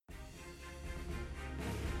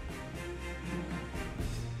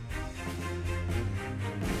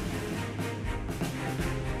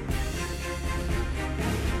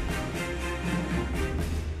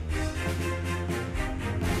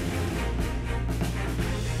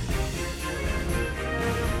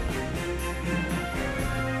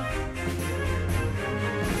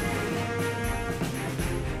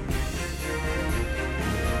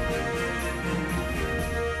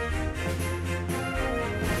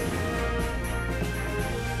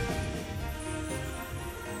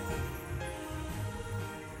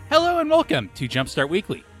and welcome to Jumpstart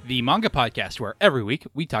Weekly, the manga podcast where every week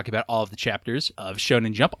we talk about all of the chapters of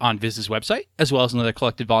Shonen Jump on Viz's website, as well as another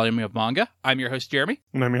collected volume of manga. I'm your host, Jeremy.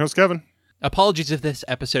 And I'm your host, Kevin. Apologies if this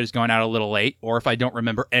episode is going out a little late, or if I don't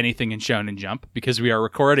remember anything in Shonen Jump, because we are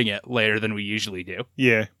recording it later than we usually do.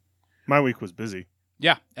 Yeah, my week was busy.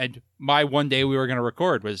 Yeah, and my one day we were going to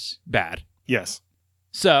record was bad. Yes.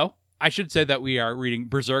 So, I should say that we are reading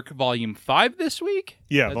Berserk Volume 5 this week?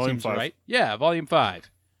 Yeah, That Volume seems 5. Right. Yeah, Volume 5.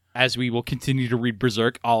 As we will continue to read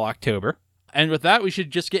Berserk all October. And with that, we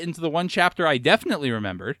should just get into the one chapter I definitely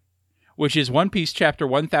remembered, which is One Piece Chapter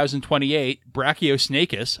 1028,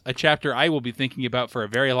 Brachiosnacus, a chapter I will be thinking about for a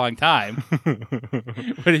very long time.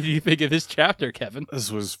 What did you think of this chapter, Kevin?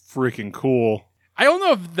 This was freaking cool. I don't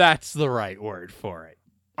know if that's the right word for it.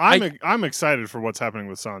 I'm excited for what's happening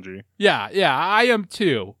with Sanji. Yeah, I am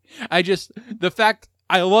too. The fact,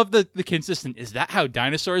 I love the consistent, is that how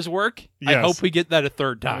dinosaurs work? Yes. I hope we get that a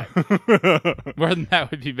third time. More than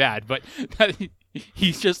that would be bad, but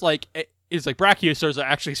he's just like, it's like brachiosaurs are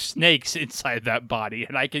actually snakes inside that body,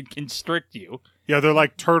 and I can constrict you. Yeah, they're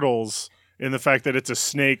like turtles in the fact that it's a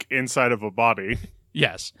snake inside of a body.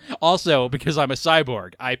 Yes. Also, because I'm a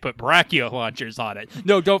cyborg, I put brachio launchers on it.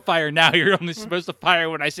 No, don't fire now. You're only supposed to fire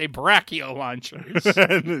when I say brachio launchers.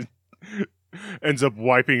 And ends up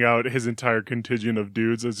wiping out his entire contingent of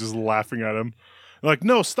dudes that's just laughing at him. Like,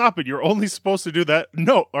 no, stop it. You're only supposed to do that.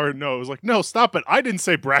 No, it was like, no, stop it. I didn't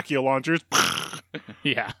say brachio launchers.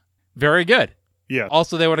 Yeah. Very good. Yeah.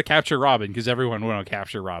 Also, they want to capture Robin, because everyone want to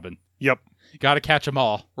capture Robin. Yep. Got to catch them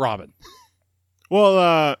all. Robin.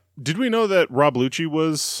 Well, did we know that Rob Lucci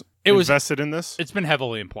was invested in this? It's been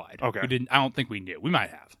heavily implied. Okay. I don't think we knew. We might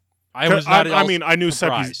have. I knew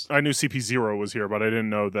CP0 was here, but I didn't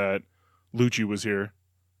know that Lucci was here.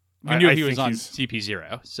 We knew he was on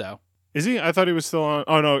CP0, so. Is he? I thought he was still on.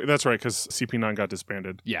 Oh, no, that's right, because CP9 got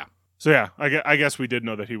disbanded. Yeah. So, yeah, I guess we did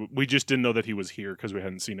know that we just didn't know that he was here because we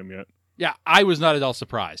hadn't seen him yet. Yeah, I was not at all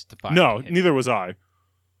surprised to find him. Neither was I.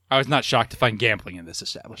 I was not shocked to find gambling in this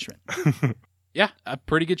establishment. Yeah, a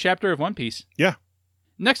pretty good chapter of One Piece. Yeah.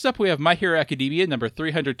 Next up, we have My Hero Academia, number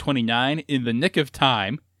 329, In the Nick of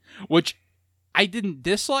Time, which I didn't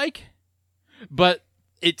dislike, but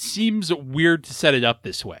it seems weird to set it up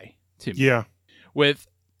this way to me. Yeah. With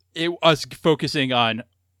us focusing on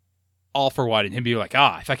All for One and him being like,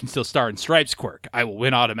 if I can still star in Stripe's quirk, I will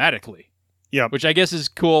win automatically. Yeah. Which I guess is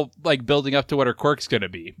cool, like building up to what her quirk's going to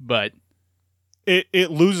be, but It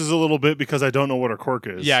loses a little bit because I don't know what her quirk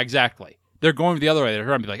is. Yeah, exactly. They're going the other way. They're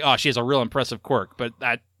trying to be like, she has a real impressive quirk. But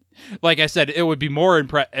that, like I said, it would be more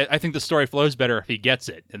I think the story flows better if he gets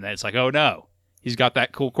it. And then it's like, oh no, he's got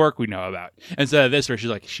that cool quirk we know about. Instead of this where she's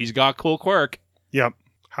like, she's got cool quirk. Yep.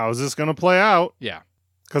 How's this going to play out? Yeah.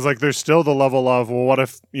 Because like there's still the level of, well, what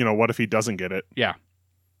if he doesn't get it? Yeah.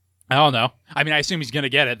 I don't know. I mean, I assume he's going to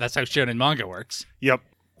get it. That's how shonen manga works. Yep.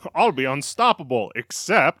 I'll be unstoppable,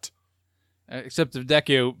 except if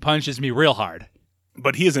Deku punches me real hard.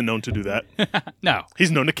 But he isn't known to do that. No.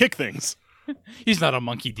 He's known to kick things. He's not a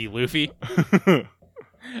Monkey D. Luffy.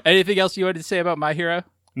 Anything else you wanted to say about My Hero?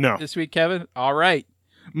 No. This week, Kevin? All right.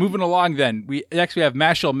 Moving along then. Next we have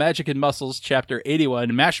Mashle, Magic and Muscles, Chapter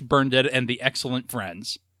 81, Mash Burned and the Excellent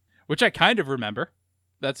Friends, which I kind of remember.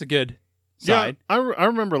 That's a good side. Yeah, I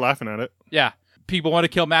remember laughing at it. Yeah. People want to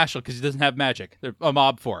kill Mashle because he doesn't have magic. They're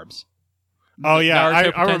mob forms. Oh, yeah.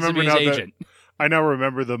 I pretends to be remember his now agent. I now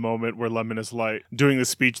remember the moment where Lemon is like doing the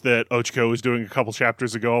speech that Ochiko was doing a couple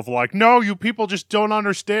chapters ago of like, no, you people just don't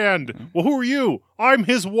understand. Well, who are you? I'm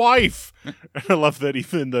his wife. And I love that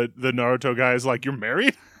even the Naruto guy is like, you're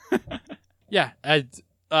married? Yeah. I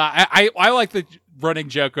like the running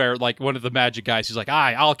joke where like one of the magic guys who's like,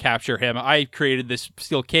 I'll capture him. I created this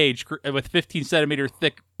steel cage with 15 centimeter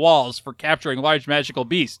thick walls for capturing large magical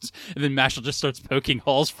beasts. And then Mashle just starts poking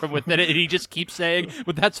holes from within it, and he just keeps saying,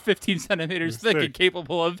 but that's 15 centimeters thick and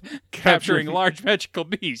capable of capturing large magical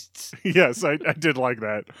beasts. Yes, I did like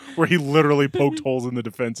that, where he literally poked holes in the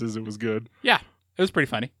defenses. It was good. Yeah, it was pretty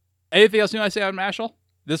funny. Anything else you want to say on Mashle?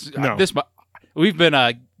 No. We've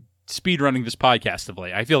been speed running this podcast of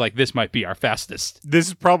late. I feel like this might be our fastest. This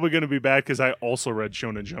is probably going to be bad because I also read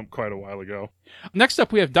Shonen Jump quite a while ago. Next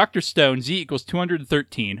up, we have Dr. Stone, Z equals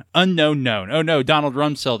 213, Unknown Known. Oh no, Donald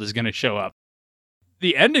Rumsfeld is going to show up.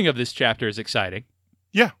 The ending of this chapter is exciting.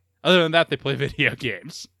 Yeah. Other than that, they play video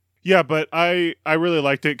games. Yeah, but I really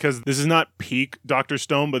liked it because this is not peak Dr.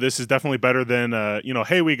 Stone, but this is definitely better than,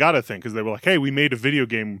 hey, we got a thing. Because they were like, hey, we made a video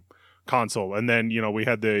game console. And then, we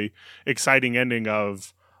had the exciting ending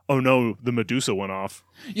of, oh no, the Medusa went off.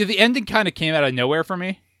 Yeah, the ending kind of came out of nowhere for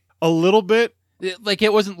me. A little bit.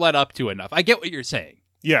 It wasn't led up to enough. I get what you're saying.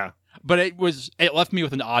 Yeah. But it left me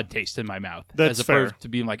with an odd taste in my mouth. That's as opposed fair. to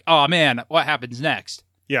being like, oh man, what happens next?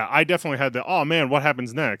 Yeah, I definitely had the, oh man, what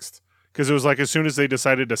happens next? Because it was like as soon as they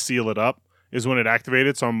decided to seal it up is when it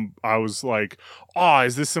activated. So I was like, oh,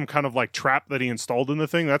 is this some kind of like trap that he installed in the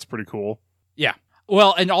thing? That's pretty cool. Yeah.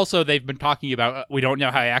 Well, and also they've been talking about, we don't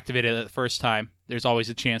know how he activated it the first time. There's always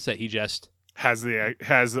a chance that he just... Has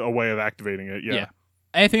a way of activating it, yeah.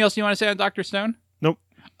 Anything else you want to say on Dr. Stone? Nope.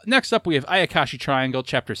 Next up, we have Ayakashi Triangle,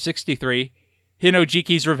 Chapter 63,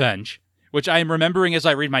 Hinojiki's Revenge, which I am remembering as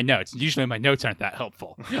I read my notes. Usually my notes aren't that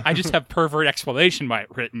helpful. I just have pervert explanation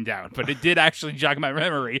written down, but it did actually jog my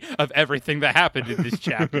memory of everything that happened in this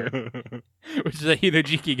chapter, which is that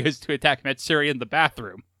Hinojiki goes to attack Matsuri in the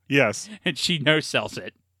bathroom, Yes. and she no-sells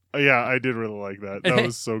it. Yeah, I did really like that. That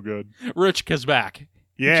was so good. Ruchika's back.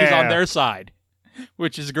 Yeah. She's on their side,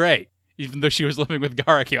 which is great. Even though she was living with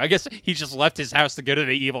Garakyu. I guess he just left his house to go to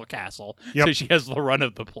the evil castle. Yep. So she has the run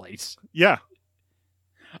of the place. Yeah.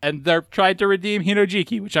 And they're trying to redeem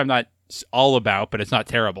Hinojiki, which I'm not all about, but it's not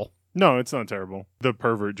terrible. No, it's not terrible. The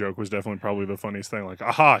pervert joke was definitely probably the funniest thing. Like,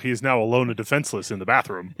 aha, he is now alone and defenseless in the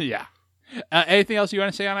bathroom. Yeah. Anything else you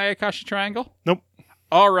want to say on Ayakashi Triangle? Nope.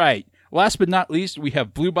 All right. Last but not least, we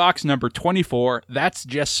have Blue Box number 24. That's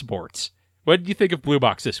Just Sports. What did you think of Blue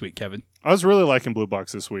Box this week, Kevin? I was really liking Blue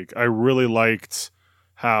Box this week. I really liked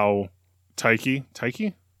how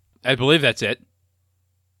Taiki? I believe that's it.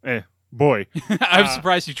 Boy. I'm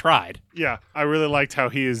surprised you tried. Yeah, I really liked how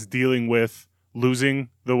he is dealing with losing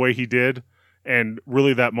the way he did. And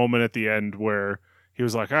really that moment at the end where he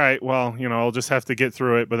was like, all right, well, I'll just have to get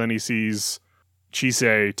through it. But then he sees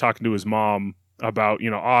Chisei talking to his mom about, the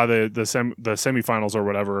semifinals or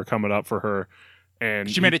whatever are coming up for her. And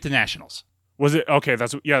She made it to Nationals. Was it? Okay,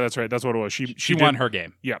 that's right. That's what it was. She won her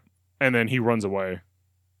game. Yep. And then he runs away.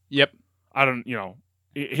 Yep. I don't,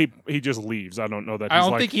 he just leaves. I don't know that. I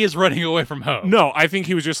don't think he is running away from home. No, I think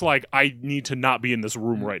he was just like, I need to not be in this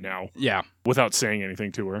room right now. Yeah. Without saying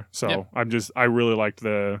anything to her. So I really liked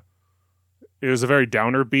it was a very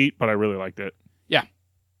downer beat, but I really liked it. Yeah.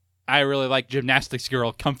 I really like Gymnastics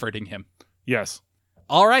Girl comforting him. Yes.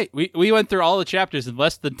 All right. We went through all the chapters in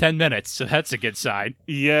less than 10 minutes, so that's a good sign.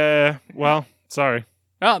 Yeah. Well, sorry.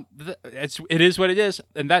 Well, it is what it is,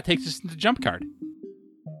 and that takes us into Jump Card.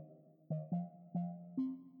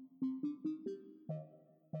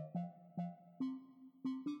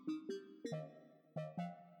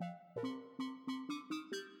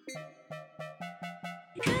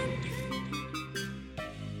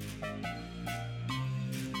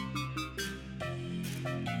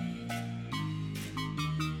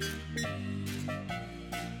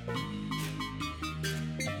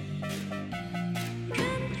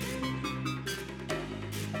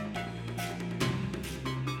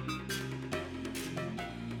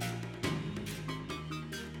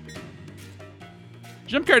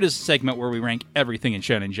 Jump Card is a segment where we rank everything in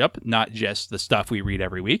Shonen Jump, not just the stuff we read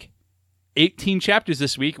every week. 18 chapters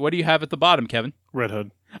this week. What do you have at the bottom, Kevin? Red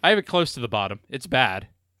Hood. I have it close to the bottom. It's bad.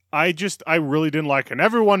 I really didn't like it. And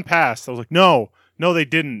everyone passed. I was like, no, they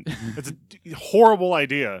didn't. It's a horrible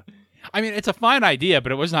idea. I mean, it's a fine idea,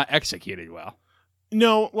 but it was not executed well.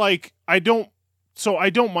 No, like, I don't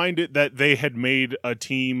mind it that they had made a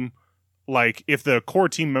team, like, if the core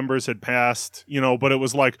team members had passed, but it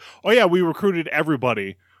was like, oh yeah, we recruited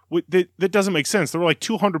everybody. That doesn't make sense. There were like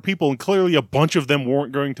 200 people, and clearly a bunch of them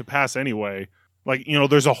weren't going to pass anyway. Like,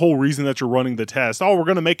 there's a whole reason that you're running the test. Oh, we're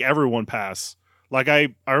going to make everyone pass. Like,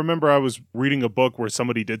 I remember I was reading a book where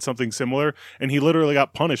somebody did something similar, and he literally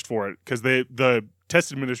got punished for it, because the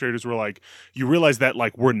test administrators were like, you realize that,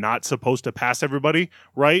 like, we're not supposed to pass everybody,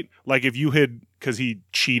 right? Like, if you had, because he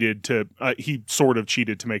sort of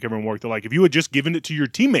cheated to make everyone work, they're like, if you had just given it to your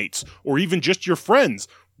teammates, or even just your friends,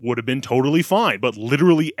 would have been totally fine. But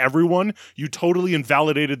literally everyone, you totally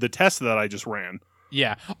invalidated the test that I just ran.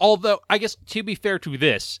 Yeah. Although, I guess, to be fair to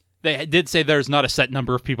this, they did say there's not a set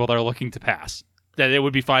number of people that are looking to pass. That it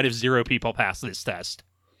would be fine if 0 people passed this test.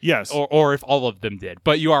 Yes. Or if all of them did.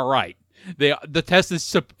 But you are right. The test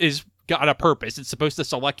is got a purpose. It's supposed to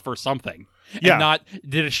select for something. Yeah. And not,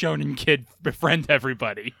 did a shonen kid befriend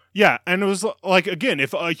everybody? Yeah, and it was like, again,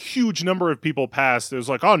 if a huge number of people passed, it was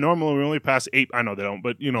like, oh, normally we only pass 8. I know they don't,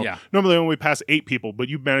 but, normally we only pass 8 people, but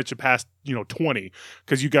you managed to pass, 20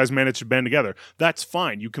 because you guys managed to band together. That's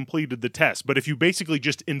fine. You completed the test. But if you basically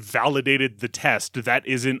just invalidated the test, that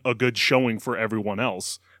isn't a good showing for everyone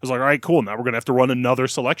else. It was like, all right, cool. Now we're going to have to run another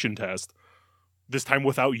selection test, this time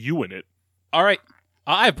without you in it. All right.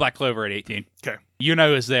 I have Black Clover at 18. Okay.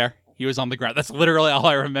 Yuno is there. He was on the ground. That's literally all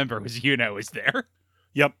I remember was Yuno was there.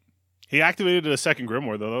 Yep. He activated a second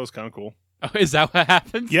Grimoire, though. That was kind of cool. Oh, is that what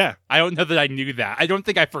happened? Yeah. I don't know that I knew that. I don't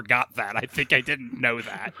think I forgot that. I think I didn't know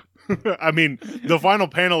that. I mean, the final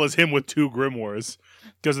panel is him with 2 grimoires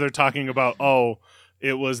because they're talking about,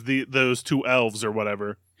 it was those 2 elves or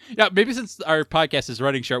whatever. Yeah, maybe since our podcast is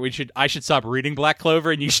running short, I should stop reading Black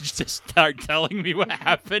Clover, and you should just start telling me what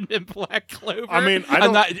happened in Black Clover. I mean,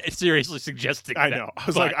 I'm not seriously suggesting I that. know. I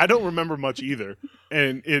was like, I don't remember much either.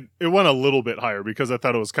 And it went a little bit higher because I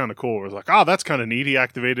thought it was kind of cool. It was like, that's kind of neat. He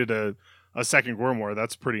activated a second grimoire.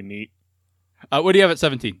 That's pretty neat. What do you have at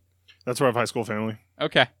 17? That's where I have High School Family.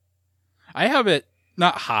 Okay. I have it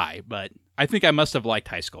not high, but I think I must have liked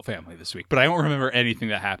High School Family this week, but I don't remember anything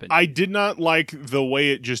that happened. I did not like the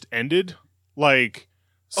way it just ended. Like,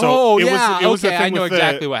 so it was the thing I know with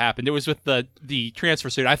exactly what happened. It was with the transfer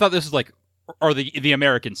student. I thought this was like, or the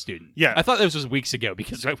American student. Yeah. I thought this was weeks ago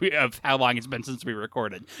because of how long it's been since we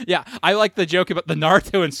recorded. Yeah, I like the joke about the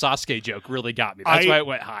Naruto and Sasuke joke. Really got me. That's why it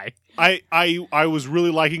went high. I was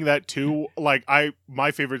really liking that too. Like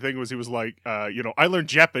my favorite thing was he was like, I learned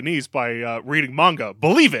Japanese by reading manga.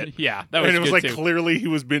 Believe it. Yeah, that was and it was good like too. clearly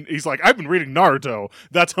he's like, I've been reading Naruto.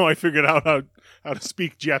 That's how I figured out how to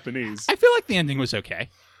speak Japanese. I feel like the ending was okay.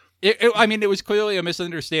 I mean, it was clearly a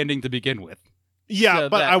misunderstanding to begin with. Yeah, So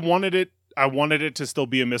but I wanted it to still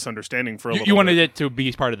be a misunderstanding for a little bit. You wanted it to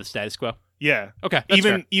be part of the status quo. Yeah. Okay. That's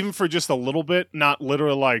fair. Even for just a little bit, not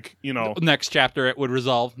literally like, Next chapter it would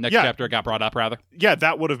resolve. Next chapter it got brought up, rather. Yeah,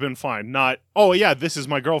 that would have been fine. Not, this is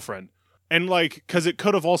my girlfriend. And like, because it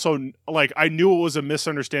could have also, like, I knew it was a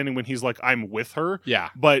misunderstanding when he's like, I'm with her. Yeah.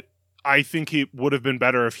 But I think it would have been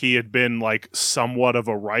better if he had been like somewhat of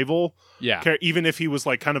a rival. Yeah. Even if he was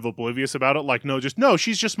like kind of oblivious about it. Like, no,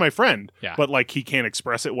 she's just my friend. Yeah. But like he can't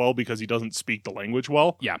express it well because he doesn't speak the language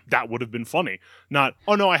well. Yeah. That would have been funny. Not,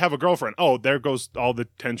 oh no, I have a girlfriend. Oh, there goes all the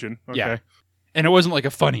tension. Okay. Yeah. And it wasn't like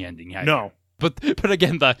a funny ending. Either. No. But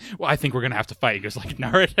again, I think we're gonna have to fight. He goes like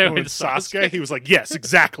Naruto and Sasuke. He was like, yes,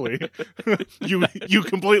 exactly. you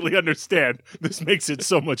completely understand. This makes it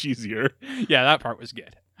so much easier. Yeah, that part was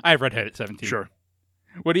good. I have Red Hood at 17. Sure.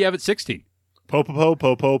 What do you have at 16?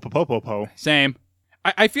 Po. Same.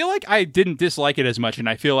 I feel like I didn't dislike it as much, and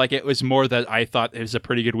I feel like it was more that I thought it was a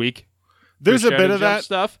pretty good week. There's a bit of Jump that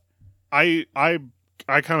stuff. I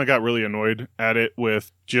kind of got really annoyed at it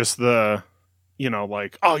with just the,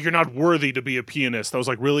 like, oh, you're not worthy to be a pianist. I was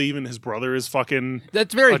like, really? Even his brother is fucking.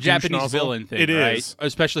 That's very a Japanese douche nozzle? villain thing, It right? is.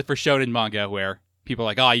 Especially for shonen manga, where people are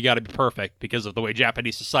like, oh, you got to be perfect because of the way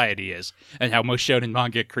Japanese society is, and how most shonen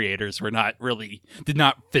manga creators did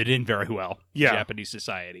not fit in very well in Yeah. Japanese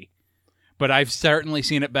society. But I've certainly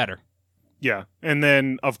seen it better. Yeah, and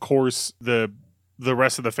then of course the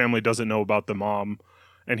rest of the family doesn't know about the mom,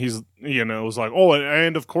 and he's it was like, oh,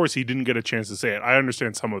 and of course he didn't get a chance to say it. I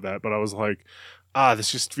understand some of that, but I was like,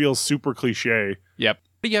 this just feels super cliche. Yep.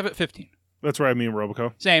 But you have it 15. That's where I mean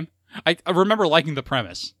Roboco. Same. I remember liking the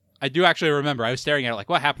premise. I do actually remember. I was staring at it like,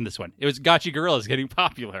 what happened to this one? It was Gotchi Gorillas getting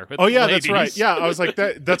popular. With Oh yeah, ladies. that's right. Yeah, I was like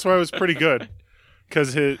that. That's why it was pretty good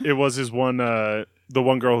because it was his one. The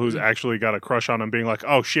one girl who's actually got a crush on him being like,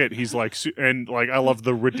 oh shit, he's like, and like, I love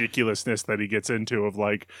the ridiculousness that he gets into of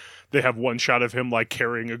like, they have one shot of him like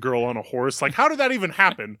carrying a girl on a horse. Like, how did that even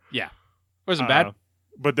happen? Yeah. Wasn't bad.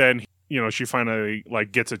 But then, she finally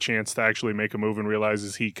like gets a chance to actually make a move and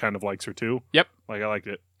realizes he kind of likes her too. Yep. Like, I liked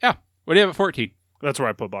it. Yeah. What do you have at 14? That's where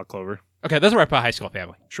I put Black Clover. Okay, that's where I put High School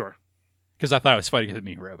Family. Sure. Because I thought it was funny because it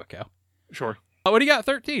mean Roboco. Sure. What do you got at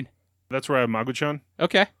 13? That's where I have Magu-chan.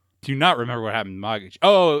 Okay. Do not remember what happened to Maguchi.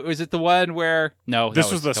 Oh, was it the one where... No,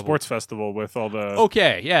 this was the sports festival with all the...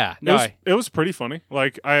 Okay, yeah. No, it was pretty funny.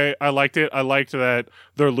 Like, I liked it. I liked that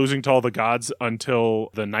they're losing to all the gods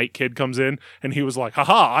until the Night Kid comes in, and he was like,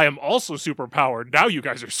 haha, I am also super powered. Now you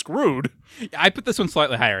guys are screwed. I put this one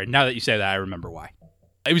slightly higher, and now that you say that, I remember why.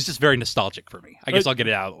 It was just very nostalgic for me. I guess I'll get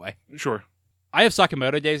it out of the way. Sure. I have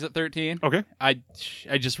Sakamoto Days at 13. Okay. I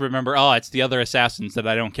just remember, it's the other assassins that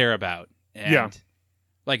I don't care about. And yeah.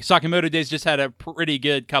 Like, Sakamoto Days just had a pretty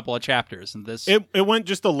good couple of chapters, and this... It went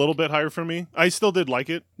just a little bit higher for me. I still did like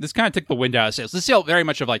it. This kind of took the wind out of sails. This felt very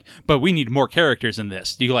much of like, but we need more characters in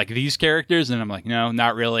this. Do you like these characters? And I'm like, no,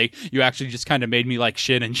 not really. You actually just kind of made me like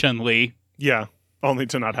Shin and Chun-Li. Yeah, only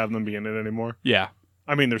to not have them be in it anymore. Yeah.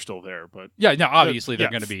 I mean, they're still there, but... Yeah, no, obviously they're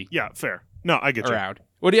going to be... Yeah, fair. No, I get around. You.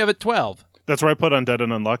 What do you have at 12? That's where I put Undead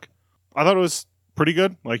and Unluck. I thought it was pretty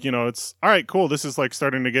good. Like, it's... All right, cool. This is like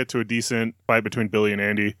starting to get to a decent fight between Billy and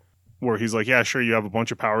Andy, where he's like, yeah, sure, you have a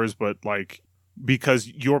bunch of powers, but like, because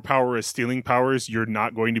your power is stealing powers, you're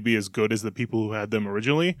not going to be as good as the people who had them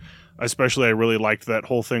originally. Especially, I really liked that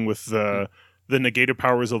whole thing with the negative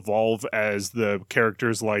powers evolve as the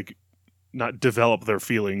characters like not develop their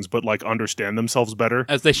feelings, but like understand themselves better.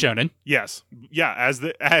 As they shonen. Yes, yeah. As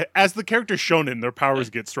the character shonen, their powers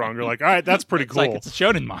get stronger. Like, all right, that's pretty It's cool. like it's a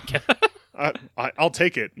shonen manga. I'll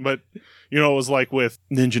take it. But it was like with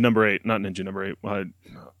Ninja Number 8, not Ninja Number 8.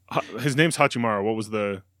 His name's Hachimaru. What was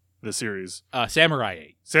the series? Samurai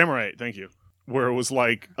 8. Samurai 8. Thank you. Where it was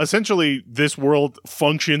like essentially this world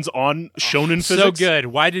functions on shonen physics. So good.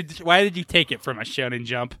 Why did you take it from a Shonen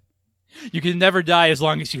Jump? You can never die as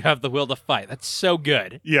long as you have the will to fight. That's so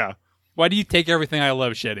good. Yeah. Why do you take everything I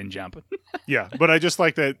love Shonen Jump? Yeah, but I just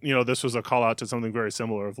like that, this was a call out to something very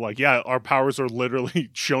similar of like, yeah, our powers are literally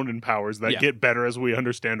shonen powers that get better as we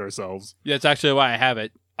understand ourselves. Yeah, that's actually why I have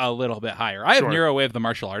it a little bit higher. I have Nero Way of the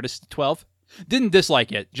Martial Artist 12. Didn't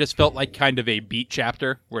dislike it. Just felt like kind of a beat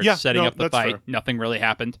chapter where it's setting up the fight. Fair. Nothing really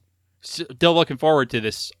happened. Still looking forward to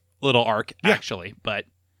this little arc, actually, but...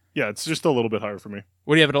 Yeah, it's just a little bit higher for me.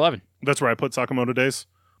 What do you have at 11? That's where I put Sakamoto Days.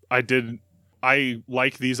 I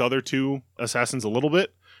like these other two assassins a little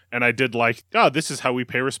bit, and I did like, this is how we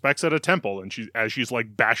pay respects at a temple. And she's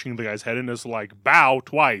like bashing the guy's head in, is like, bow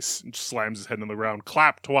twice, and slams his head in the ground,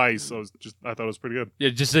 clap twice. So I thought it was pretty good.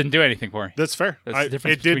 It just didn't do anything for me. That's fair. That's the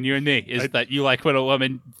difference between you and me, is that you like when a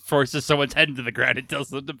woman forces someone's head into the ground and tells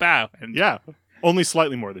them to bow. And yeah, only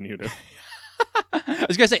slightly more than you do. I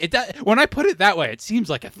was going to say, when I put it that way, it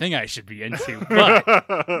seems like a thing I should be into,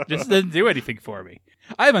 but just didn't do anything for me.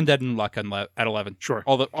 I have Undead Unluck at 11. Sure.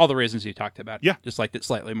 All the reasons you talked about. Yeah. Just liked it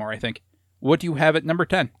slightly more, I think. What do you have at number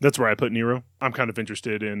 10? That's where I put Nero. I'm kind of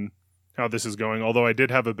interested in how this is going, although I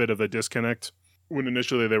did have a bit of a disconnect when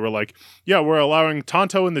initially they were like, yeah, we're allowing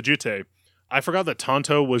Tanto in the Jite. I forgot that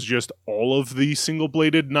Tanto was just all of the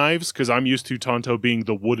single-bladed knives, because I'm used to Tanto being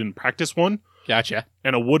the wooden practice one. Gotcha.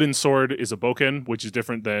 And a wooden sword is a boken, which is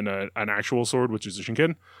different than an actual sword, which is a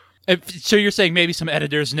shinken. So you're saying maybe some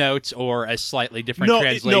editor's notes or a slightly different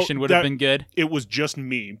translation would have been good? It was just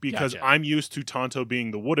me, because I'm used to Tanto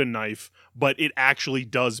being the wooden knife, but it actually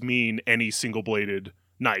does mean any single-bladed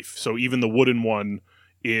knife. So even the wooden one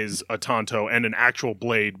is a Tanto, and an actual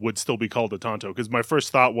blade would still be called a Tanto. Because my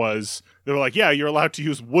first thought was, they were like, yeah, you're allowed to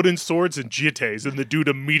use wooden swords and jites, and the dude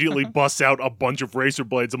immediately busts out a bunch of razor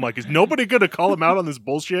blades. I'm like, is nobody going to call him out on this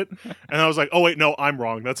bullshit? And I was like, oh wait, no, I'm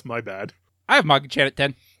wrong. That's my bad. I have Manga-chan at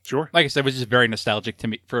 10. Sure. Like I said, it was just very nostalgic to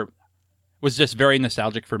me. Was just very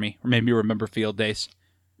nostalgic for me. Or made me remember field days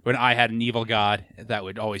when I had an evil god that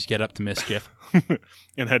would always get up to mischief.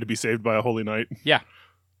 And had to be saved by a holy knight. Yeah.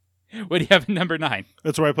 What do you have at number 9?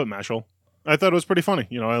 That's where I put Mashal. I thought it was pretty funny.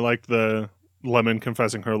 I liked the Lemon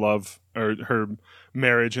confessing her love, or her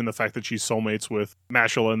marriage, and the fact that she's soulmates with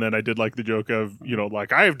Mashal. And then I did like the joke of,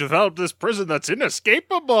 like, I have developed this prison that's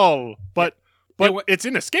inescapable. But it's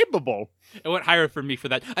inescapable. It went higher for me for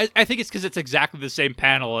that. I think it's because it's exactly the same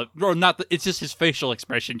panel. Or not, it's just his facial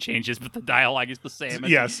expression changes, but the dialogue is the same.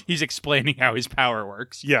 Yes. He's explaining how his power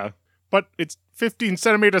works. Yeah. But it's 15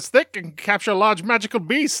 centimeters thick and can capture large magical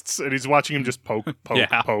beasts. And he's watching him just poke.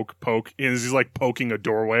 And he's like poking a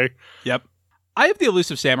doorway. Yep. I have the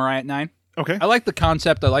Elusive Samurai at 9. Okay. I like the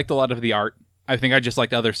concept. I liked a lot of the art. I think I just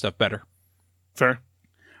liked other stuff better. Fair.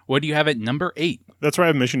 What do you have at number 8? That's where I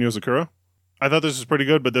have Mission Yozakura. I thought this was pretty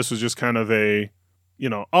good, but this was just kind of a,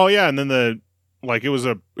 oh yeah, and then it was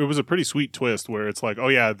a pretty sweet twist where it's like, oh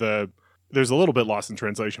yeah, there's a little bit lost in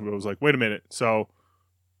translation, but it was like, wait a minute, so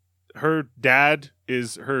her dad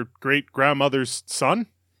is her great grandmother's son?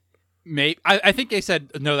 I think they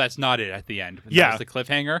said no, that's not it at the end. Yeah, that was the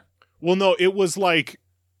cliffhanger. Well, no, it was like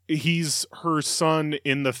he's her son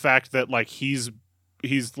in the fact that like he's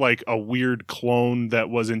like a weird clone that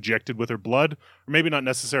was injected with her blood. Or maybe not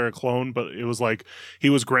necessarily a clone, but it was like he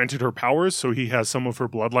was granted her powers, so he has some of her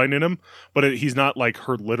bloodline in him. But he's not like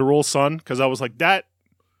her literal son, because I was like, that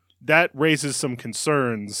raises some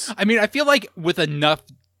concerns. I mean, I feel like with enough,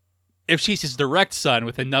 if she's his direct son,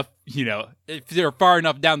 with enough, if they're far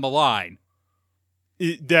enough down the line,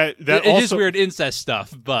 it also is weird incest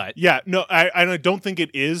stuff. But yeah, no, I don't think it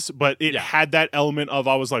is, but it had that element of,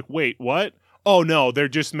 I was like, wait, what? Oh no, they're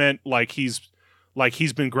just meant like he's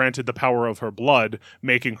been granted the power of her blood,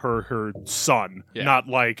 making her son, not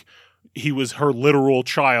like he was her literal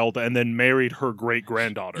child and then married her great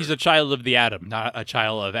granddaughter. He's a child of the atom, not a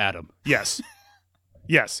child of Adam. Yes,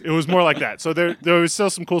 yes, it was more like that. So there was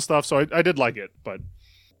still some cool stuff. So I did like it, but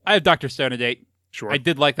I have Dr. Stone at 8. Sure, I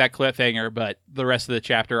did like that cliffhanger, but the rest of the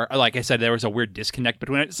chapter, like I said, there was a weird disconnect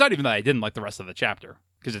between it. It's not even that I didn't like the rest of the chapter,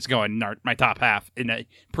 because it's going in my top half in a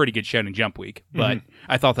pretty good Shonen Jump week. But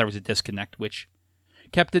I thought there was a disconnect, which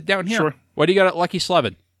kept it down here. Sure. What do you got at Lucky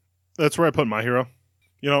Slevin? That's where I put My Hero.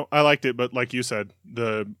 I liked it, but like you said,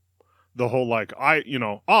 the whole like,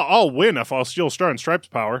 I'll win if I'll steal Star and Stripes'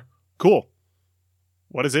 power. Cool.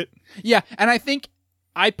 What is it? Yeah, and I think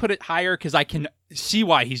I put it higher because I can see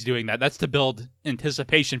why he's doing that. That's to build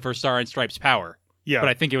anticipation for Star and Stripes' power. Yeah. But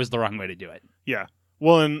I think it was the wrong way to do it. Yeah.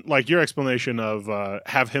 Well, and like your explanation of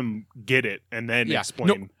have him get it and then explain.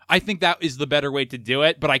 No, I think that is the better way to do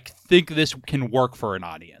it, but I think this can work for an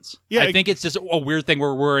audience. Yeah, I think it's just a weird thing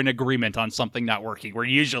where we're in agreement on something not working, where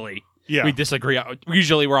usually we disagree.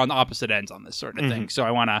 Usually we're on the opposite ends on this sort of thing. So I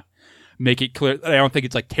want to make it clear that I don't think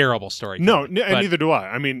it's like terrible story. No, and neither do I.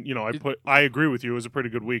 I mean, I agree with you. It was a pretty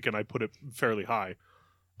good week, and I put it fairly high.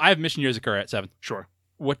 I have Mission Yozakura at 7. Sure.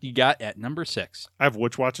 What do you got at number 6? I have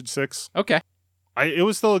Witch Watch at 6. Okay. It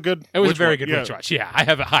was still a good. It was a very good Witch Watch. Yeah, I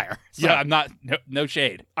have it higher. So I'm not no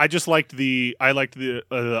shade. I just liked the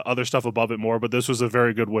other stuff above it more, but this was a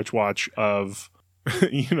very good Witch Watch of,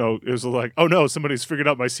 it was like, oh no, somebody's figured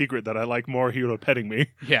out my secret that I like more Hiro petting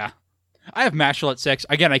me. Yeah. I have Mashal at 6.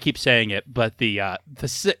 Again, I keep saying it, but the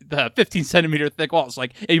 15 centimeter thick wall is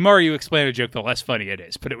like, hey, the more you explain a joke, the less funny it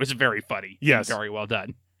is. But it was very funny. Yes. Very well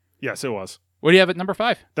done. Yes, it was. What do you have at number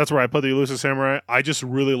 5? That's where I put the Elusive Samurai. I just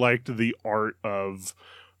really liked the art of,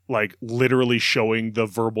 like, literally showing the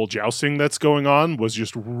verbal jousting that's going on was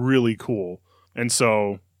just really cool. And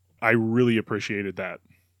so I really appreciated that.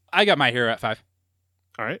 I got My Hero at 5.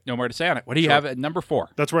 All right. No more to say on it. What do you have at number 4?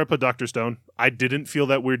 That's where I put Dr. Stone. I didn't feel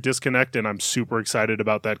that weird disconnect, and I'm super excited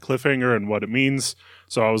about that cliffhanger and what it means.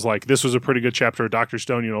 So I was like, this was a pretty good chapter of Dr.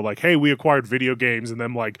 Stone, like, hey, we acquired video games, and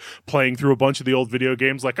them, like, playing through a bunch of the old video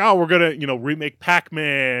games, like, oh, we're going to, remake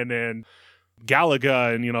Pac-Man and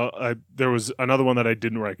Galaga, and, there was another one that I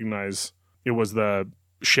didn't recognize. It was the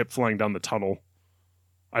ship flying down the tunnel.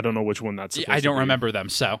 I don't know which one that's supposed to be. I don't remember them,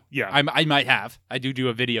 so yeah. I might have. I do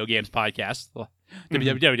a video games podcast,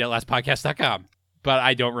 www.lastpodcast.com, but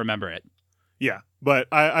I don't remember it. Yeah, but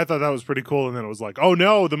I thought that was pretty cool, and then it was like, oh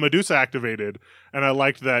no, the Medusa activated, and I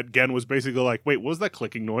liked that Gen was basically like, wait, what was that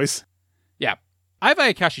clicking noise? Yeah. I have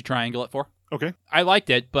Ayakashi Triangle at 4. Okay. I liked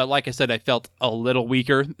it, but like I said, I felt a little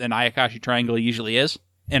weaker than Ayakashi Triangle usually is,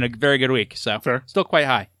 in a very good week, so fair. Still quite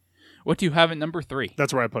high. What do you have at number 3?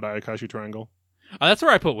 That's where I put Ayakashi Triangle. That's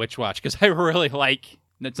where I put Witch Watch, because I really like,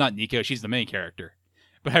 it's not Nico, she's the main character,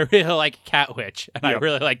 but I really like Cat Witch, and I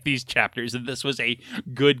really like these chapters, and this was a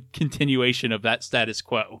good continuation of that status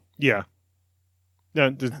quo. Yeah. Yeah,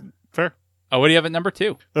 fair. Oh, what do you have at number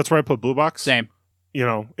 2? That's where I put Blue Box. Same.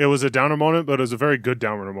 It was a downer moment, but it was a very good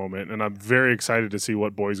downer moment, and I'm very excited to see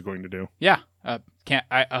what Boy's going to do. Yeah. I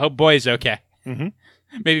hope Boy's okay. Mm-hmm.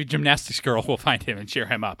 Maybe Gymnastics Girl will find him and cheer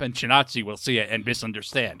him up, and Shinatsu will see it and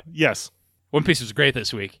misunderstand. Yes. One Piece was great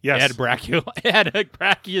this week. Yes. It had a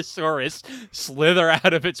Brachiosaurus slither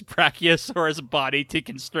out of its Brachiosaurus body to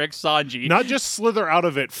constrict Sanji. Not just slither out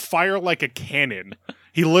of it, fire like a cannon.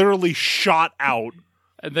 He literally shot out.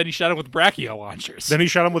 And then he shot him with brachio launchers.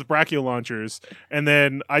 And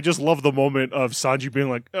then I just love the moment of Sanji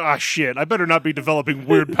being like, ah, shit, I better not be developing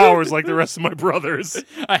weird powers like the rest of my brothers.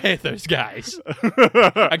 I hate those guys.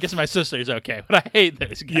 I guess my sister's okay, but I hate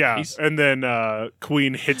those guys. Yeah, and then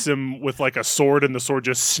Queen hits him with like a sword, and the sword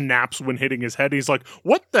just snaps when hitting his head. He's like,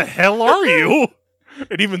 what the hell are you?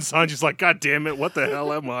 And even Sanji's like, God damn it, what the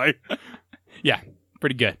hell am I? Yeah,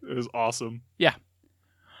 pretty good. It was awesome. Yeah.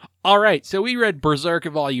 All right, so we read Berserk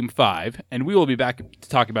Volume 5, and we will be back to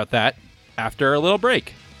talk about that after a little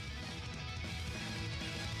break.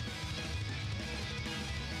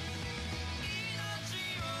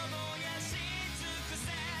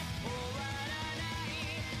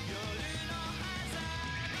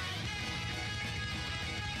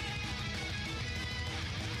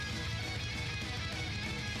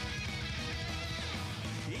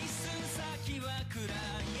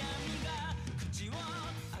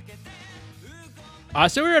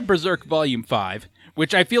 So we read Berserk Volume 5,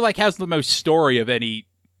 which I feel like has the most story of any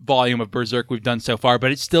volume of Berserk we've done so far,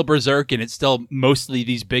 but it's still Berserk, and it's still mostly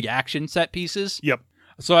these big action set pieces. Yep.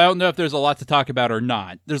 So I don't know if there's a lot to talk about or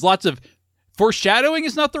not. There's lots of... Foreshadowing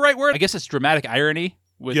is not the right word. I guess it's dramatic irony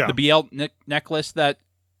with the BL necklace that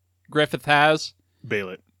Griffith has.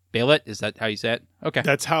 Bailet. Bailet? Is that how you say it? Okay.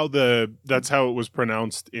 That's how it was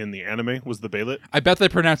pronounced in the anime, was the Bailet. I bet they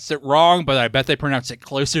pronounced it wrong, but I bet they pronounced it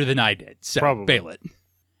closer than I did. So, probably. Bailet.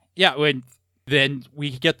 Yeah, then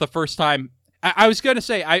we get the first time... I was going to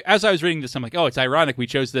say, as I was reading this, I'm like, oh, it's ironic we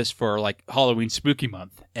chose this for like Halloween Spooky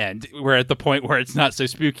Month, and we're at the point where it's not so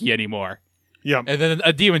spooky anymore. Yeah. And then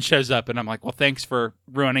a demon shows up, and I'm like, well, thanks for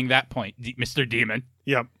ruining that point, Mr. Demon.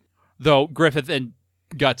 Yep. Though Griffith and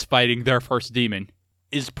Guts fighting their first demon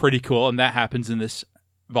is pretty cool, and that happens in this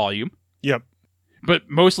volume. Yep. But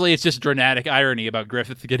mostly it's just dramatic irony about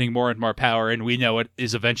Griffith getting more and more power, and we know what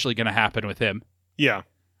is eventually going to happen with him. Yeah.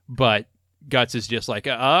 But Guts is just like,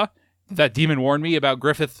 Did that demon warn me about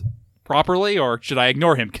Griffith properly, or should I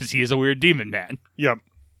ignore him because he is a weird demon man? Yep.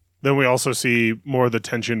 Then we also see more of the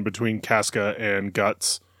tension between Casca and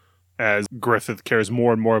Guts as Griffith cares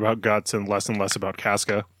more and more about Guts and less about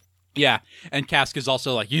Casca. Yeah, and Casca's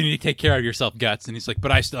also like, you need to take care of yourself, Guts. And he's like,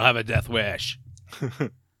 but I still have a death wish.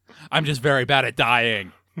 I'm just very bad at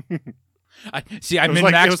dying. I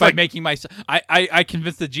min-maxed by making myself... I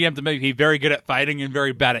convinced the GM to make me very good at fighting and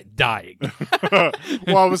very bad at dying.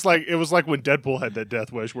 Well, it was like when Deadpool had that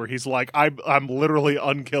death wish where he's like, I'm literally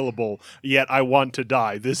unkillable, yet I want to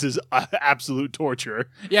die. This is absolute torture.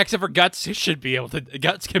 Yeah, except for Guts, he should be able to...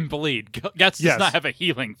 Guts can bleed. Guts does not have a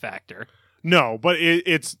healing factor. No, but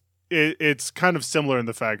it's kind of similar in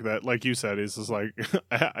the fact that, like you said, is just like,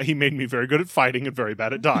 he made me very good at fighting and very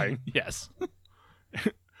bad at dying. Yes.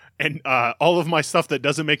 And all of my stuff that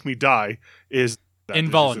doesn't make me die is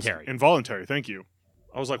involuntary. Involuntary. Thank you.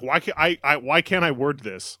 I was like, why can't I word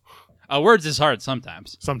this? Words is hard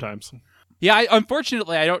sometimes. Sometimes. Yeah,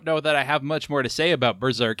 unfortunately, I don't know that I have much more to say about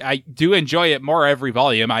Berserk. I do enjoy it more every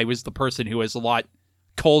volume. I was the person who was a lot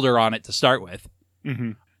colder on it to start with.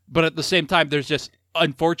 Mm-hmm. But at the same time, there's just,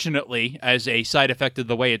 unfortunately, as a side effect of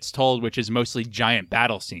the way it's told, which is mostly giant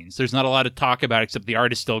battle scenes, there's not a lot to talk about except the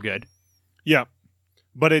art is still good. Yeah.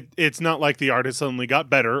 But it's not like the art has suddenly got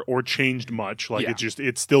better or changed much. Like,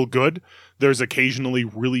 it's still good. There's occasionally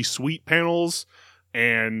really sweet panels,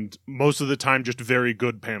 and most of the time just very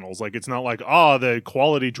good panels. Like, it's not like, the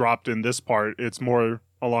quality dropped in this part. It's more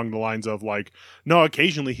along the lines of, like, no,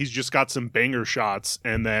 occasionally he's just got some banger shots,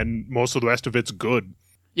 and then most of the rest of it's good.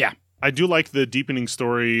 Yeah. I do like the deepening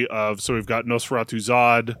story of, so we've got Nosferatu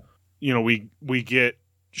Zod. You know, we get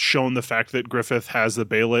shown the fact that Griffith has the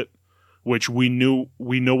Bailet, which we know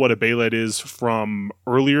what a Bailet is from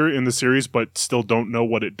earlier in the series, but still don't know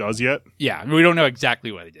what it does yet. Yeah, we don't know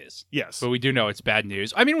exactly what it is. Yes. But we do know it's bad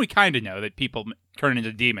news. I mean, we kind of know that people turn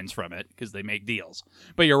into demons from it because they make deals.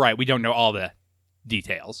 But you're right, we don't know all the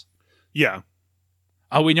details. Yeah.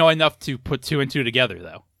 We know enough to put 2 and 2 together,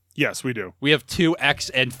 though. Yes, we do. We have 2,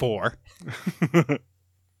 X, and 4.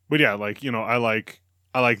 But yeah, like, you know, I like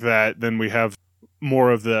that. Then we have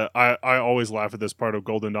more of the, I always laugh at this part of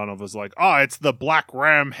Golden Dawn of, is like, it's the Black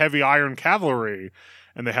Ram Heavy Iron Cavalry.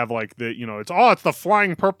 And they have like the, you know, it's the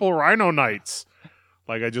Flying Purple Rhino Knights.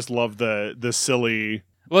 Like, I just love the silly...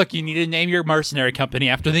 Look, you need to name your mercenary company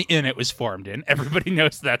after the inn it was formed in. Everybody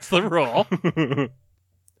knows that's the rule.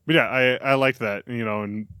 But yeah, I like that, you know,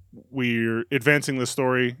 and we're advancing the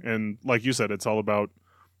story. And like you said, it's all about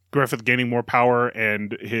Griffith gaining more power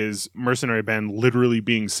and his mercenary band literally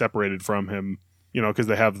being separated from him. You know, because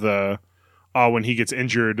they have the, when he gets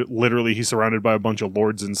injured, literally he's surrounded by a bunch of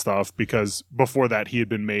lords and stuff, because before that he had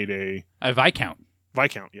been made a Viscount.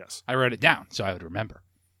 Viscount, yes. I wrote it down so I would remember.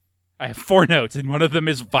 I have 4 notes, and one of them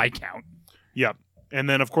is Viscount. Yep. And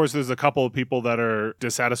then, of course, there's a couple of people that are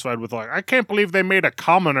dissatisfied with, like, I can't believe they made a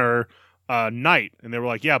commoner knight. And they were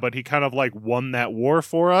like, yeah, but he kind of, like, won that war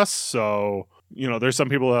for us, so... You know, there's some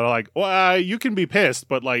people that are like, well, you can be pissed,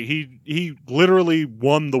 but, like, he literally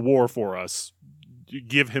won the war for us.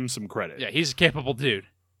 Give him some credit. Yeah, he's a capable dude.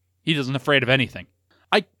 He isn't afraid of anything.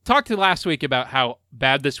 I talked to last week about how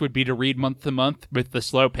bad this would be to read month to month with the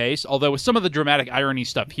slow pace. Although with some of the dramatic irony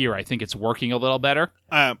stuff here, I think it's working a little better.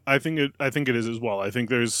 I think it is as well. I think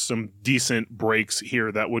there's some decent breaks here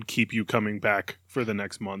that would keep you coming back for the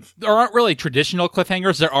next month. There aren't really traditional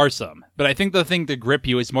cliffhangers. There are some, but I think the thing to grip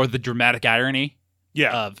you is more the dramatic irony.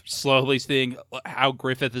 Yeah. Of slowly seeing how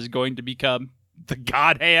Griffith is going to become the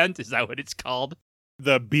God Hand. Is that what it's called?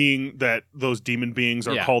 The being that those demon beings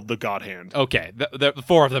are called the God Hand. Okay, the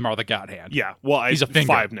 4 of them are the God Hand. Yeah, well, he's a finger,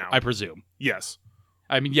 5 now, I presume. Yes,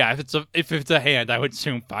 I mean, yeah. If it's a hand, I would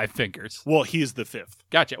assume 5 fingers. Well, he's the 5th.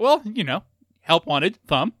 Gotcha. Well, you know, help wanted,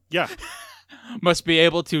 thumb. Yeah, must be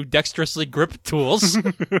able to dexterously grip tools.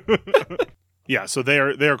 Yeah, so they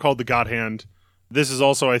are called the God Hand. This is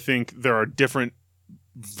also, I think, there are different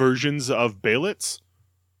versions of Bailets.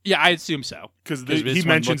 Yeah, I assume so. Because he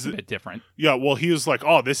mentions a bit different. Yeah, well, he was like,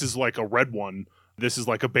 this is like a red one. This is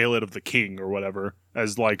like a Bailet of the King or whatever.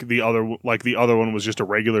 As like the other one was just a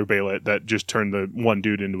regular Bailet that just turned the one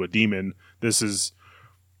dude into a demon. This is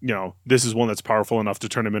one that's powerful enough to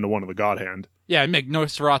turn him into one of the God Hand. Yeah, and make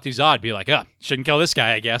Nosferatu Zod be like, shouldn't kill this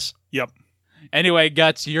guy, I guess. Yep. Anyway,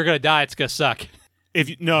 Guts, you're gonna die. It's gonna suck.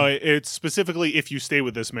 It's specifically if you stay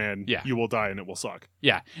with this man, yeah, you will die and it will suck.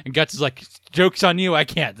 Yeah, and Guts is like, joke's on you, I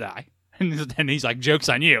can't die. And he's like, joke's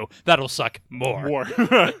on you, that'll suck more.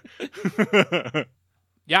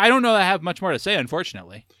 Yeah, I don't know that I have much more to say,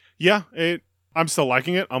 unfortunately. Yeah, I'm still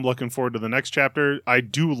liking it. I'm looking forward to the next chapter. I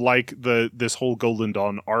do like this whole Golden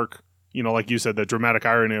Dawn arc like you said, the dramatic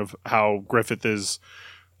irony of how Griffith is,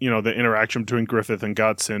 the interaction between Griffith and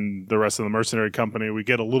Guts and the rest of the mercenary company. We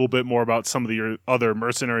get a little bit more about some of the other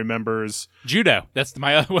mercenary members. Judo. That's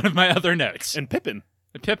one of my other notes. And Pippin.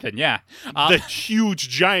 Pippin, yeah. The huge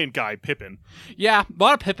giant guy, Pippin. Yeah, a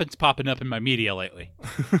lot of Pippins popping up in my media lately.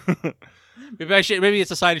 Maybe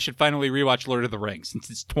it's a sign I should finally rewatch Lord of the Rings since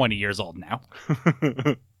it's 20 years old now.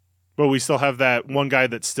 But we still have that one guy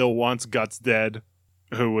that still wants Guts dead,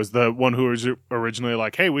 who was the one who was originally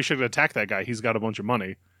like, hey, we should attack that guy. He's got a bunch of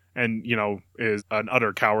money. And, is an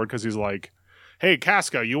utter coward because he's like, hey,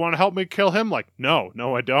 Casca, you want to help me kill him? Like, no,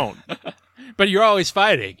 I don't. But you're always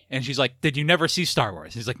fighting. And she's like, did you never see Star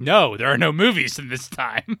Wars? He's like, no, there are no movies in this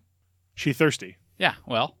time. She thirsty. Yeah,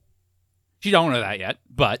 well, she don't know that yet,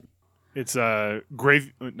 but... It's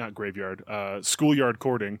schoolyard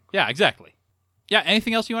courting. Yeah, exactly. Yeah,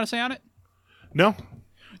 anything else you want to say on it? No.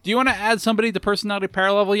 Do you want to add somebody to personality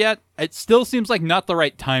power level yet? It still seems like not the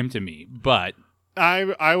right time to me, but...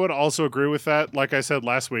 I would also agree with that. Like I said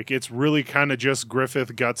last week, it's really kind of just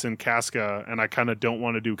Griffith, Guts, and Casca, and I kind of don't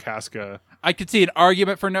want to do Casca. I could see an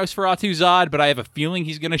argument for Nosferatu Zod, but I have a feeling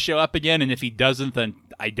he's going to show up again, and if he doesn't, then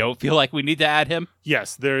I don't feel like we need to add him.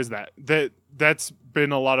 Yes, there is that. That's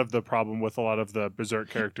been a lot of the problem with a lot of the Berserk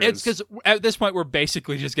characters. It's because at this point, we're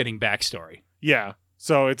basically just getting backstory. Yeah,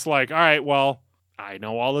 so it's like, all right, well, I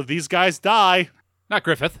know all of these guys die. Not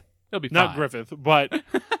Griffith. He'll be fine. Not Griffith, but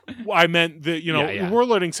I meant that, we're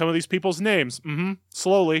learning some of these people's names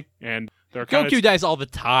slowly, and they're kind Goku dies all the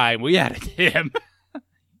time. We added him.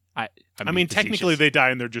 I mean, technically they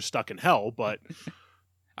die and they're just stuck in hell, but...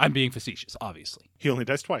 I'm being facetious, obviously. He only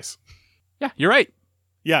dies twice. Yeah, you're right.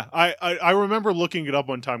 Yeah, I remember looking it up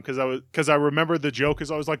one time because I remember the joke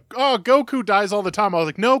is I was like, oh, Goku dies all the time. I was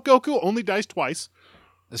like, no, Goku only dies twice.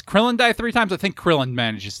 Does Krillin die 3 times? I think Krillin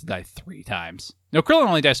manages to die 3 times. No, Krillin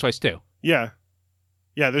only dies twice too. Yeah.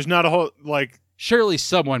 Yeah, there's not a whole, like... Surely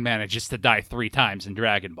someone manages to die 3 times in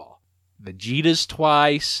Dragon Ball. Vegeta's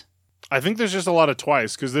twice. I think there's just a lot of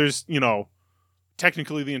twice, because there's,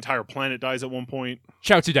 technically the entire planet dies at one point.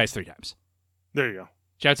 Chaozu dies 3 times. There you go.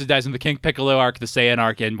 Chaozu dies in the King Piccolo arc, the Saiyan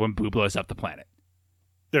arc, and when Boo blows up the planet.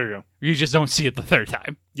 There you go. You just don't see it the 3rd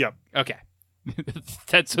time. Yep. Okay.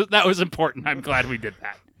 That was important. I'm glad we did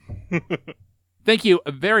that. Thank you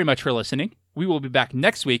very much for listening. We will be back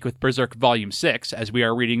next week with Berserk Volume 6, as we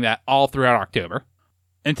are reading that all throughout October.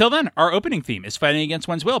 Until then, our opening theme is Fighting Against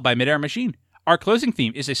One's Will by Midair Machine. Our closing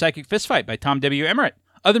theme is A Psychic Fistfight by Tom W. Emmerich.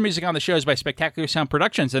 Other music on the show is by Spectacular Sound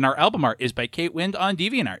Productions, and our album art is by Kate Wind on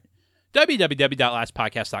DeviantArt.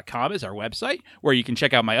 www.lastpodcast.com is our website, where you can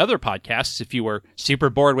check out my other podcasts if you were super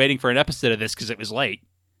bored waiting for an episode of this because it was late.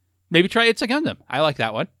 Maybe try It's a Gundam. I like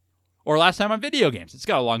that one. Or Last Time on Video Games. It's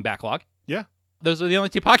got a long backlog. Yeah. Those are the only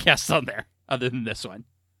 2 podcasts on there, other than this one.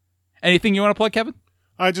 Anything you want to plug, Kevin?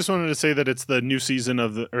 I just wanted to say that it's the new season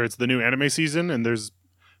it's the new anime season, and there's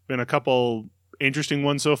been a couple interesting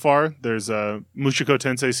ones so far. There's Mushoku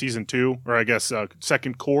Tensei Season 2, or I guess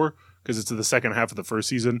second core, because it's the second half of the first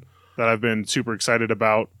season, that I've been super excited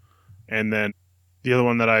about. And then the other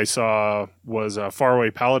one that I saw was Faraway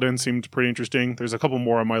Paladin, seemed pretty interesting. There's a couple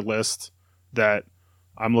more on my list that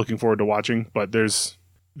I'm looking forward to watching, but this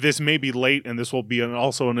may be late, and this will be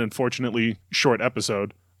also an unfortunately short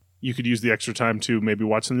episode. You could use the extra time to maybe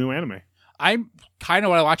watch some new anime. I kind of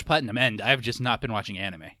want to watch Platinum End. I've just not been watching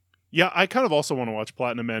anime. Yeah, I kind of also want to watch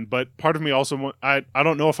Platinum End, but part of me also I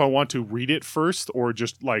don't know if I want to read it first or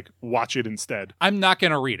just like watch it instead. I'm not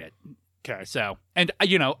going to read it. Okay. So, and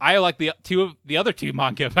I like the other two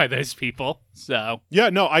manga by those people. So yeah,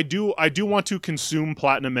 no, I do want to consume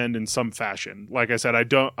Platinum End in some fashion. Like I said, I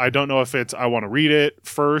don't know if it's I want to read it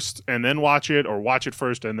first and then watch it, or watch it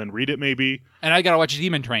first and then read it maybe. And I got to watch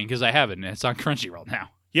Demon Train because I haven't. And it's on Crunchyroll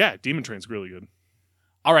now. Yeah, Demon Train's really good.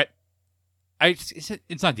 All right.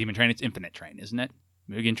 It's not Demon Train, it's Infinite Train, isn't it?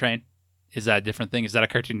 Mugen Train? Is that a different thing? Is that a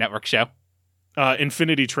Cartoon Network show?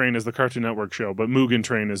 Infinity Train is the Cartoon Network show, but Mugen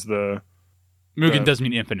Train is the... Mugen does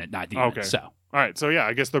mean infinite, not demon. Okay. So. All right, so yeah,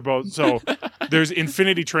 I guess they're both... So there's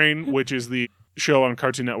Infinity Train, which is the show on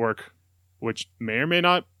Cartoon Network, which may or may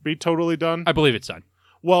not be totally done. I believe it's done.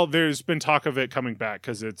 Well, there's been talk of it coming back,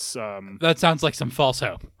 because it's... That sounds like some false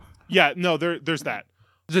hope. Yeah, no, there's that.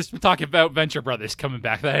 Just talking about Venture Brothers coming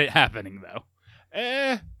back. That ain't happening, though.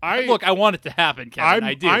 Look, I want it to happen, Kevin.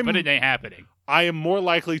 I do, but it ain't happening. I am more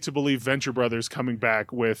likely to believe Venture Brothers coming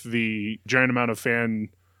back with the giant amount of fan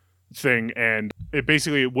thing, and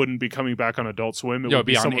it wouldn't be coming back on Adult Swim. It would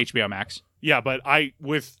be on HBO Max. Yeah, but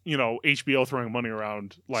with HBO throwing money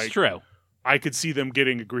around, like, it's true. I could see them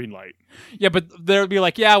getting a green light. Yeah, but they'll be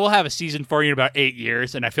like, yeah, we'll have a season for you in about 8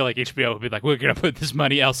 years. And I feel like HBO would be like, we're going to put this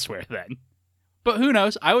money elsewhere then. But who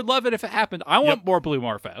knows? I would love it if it happened. I want more Blue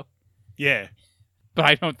Morpho. Yeah. But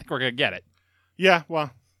I don't think we're going to get it. Yeah,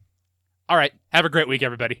 well. All right. Have a great week,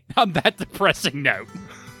 everybody. On that depressing note.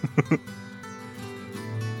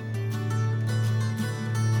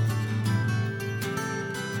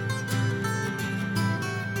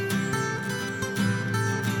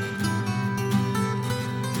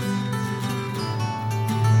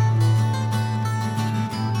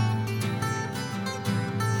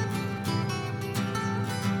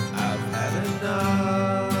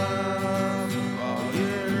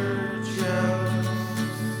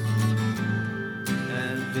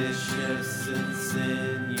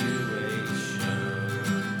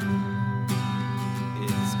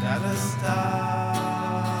 Gotta stop.